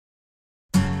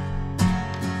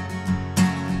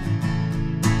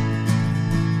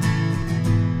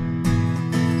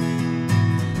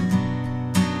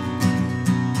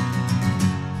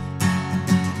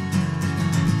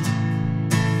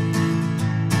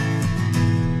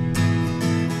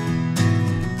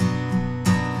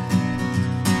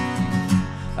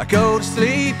I go to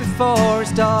sleep before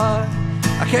it's dark.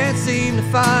 I can't seem to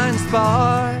find a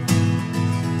spot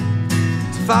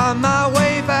to find my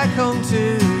way back home to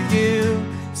you.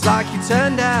 It's like you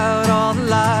turned out all the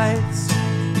lights,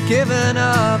 you've given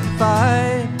up the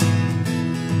fight.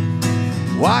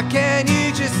 Why can't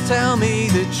you just tell me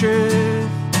the truth?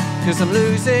 'Cause I'm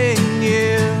losing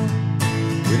you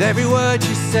with every word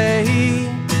you say.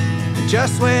 And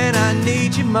just when I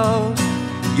need you most,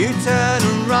 you turn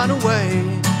and run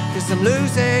away. 'Cause I'm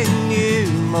losing you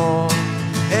more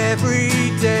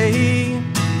every day.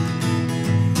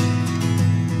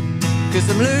 'Cause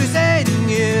I'm losing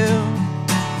you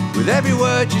with every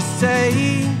word you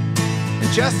say.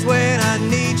 And just when I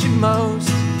need you most,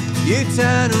 you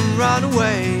turn and run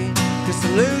away. 'Cause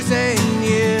I'm losing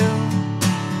you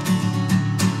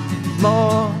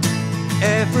more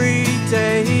every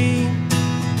day.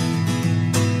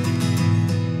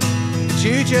 But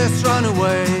you just run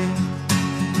away.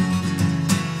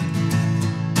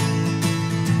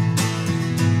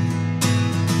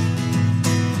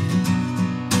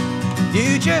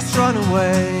 You just run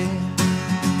away.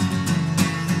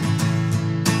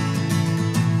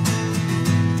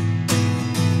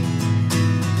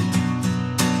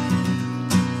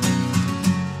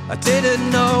 I didn't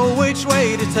know which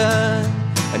way to turn,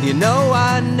 and you know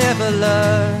I never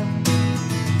learned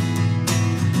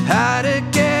how to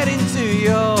get into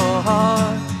your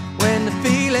heart. When the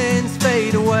feelings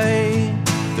fade away,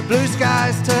 the blue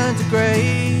skies turn to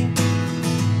grey,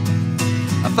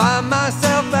 I find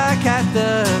myself back at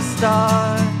the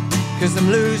start. 'Cause I'm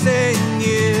losing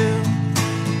you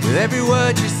with every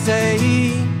word you say.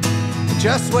 And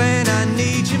just when I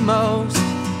need you most,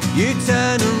 you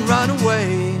turn and run away.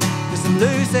 'Cause I'm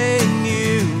losing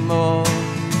you more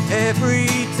every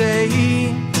day.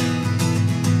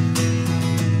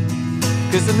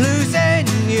 'Cause I'm losing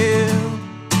you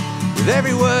with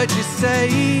every word you say.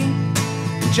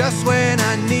 And just when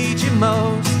I need you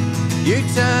most, you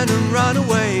turn and run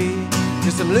away.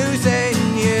 'Cause I'm losing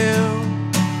you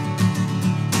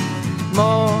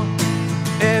more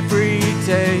every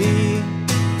day.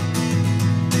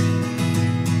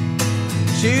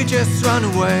 You just run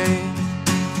away.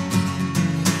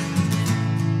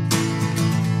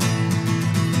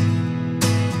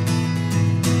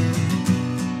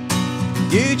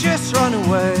 You just run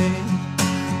away.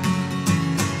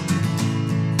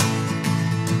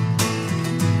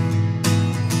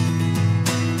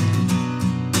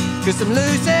 'Cause I'm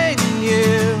losing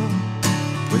you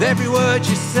with every word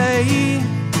you say.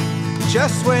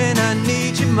 Just when I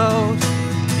need you most,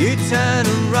 you turn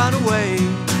and run away.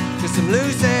 'Cause I'm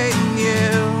losing you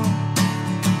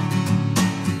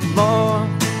more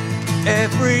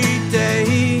every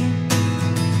day.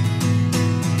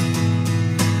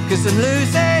 'Cause I'm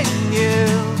losing you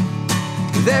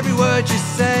with every word you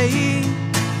say.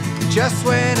 Just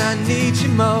when I need you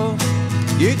most,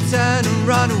 you turn and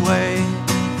run away.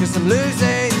 'Cause I'm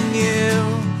losing you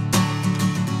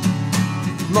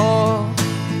more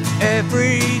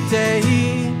every day.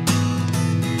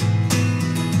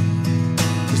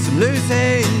 'Cause I'm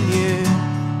losing you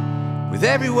with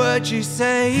every word you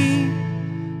say.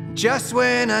 Just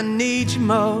when I need you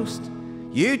most,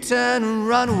 you turn and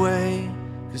run away.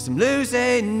 'Cause I'm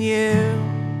losing you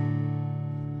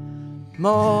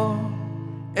more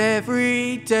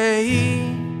every day.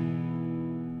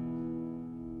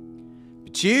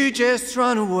 But you just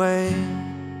run away.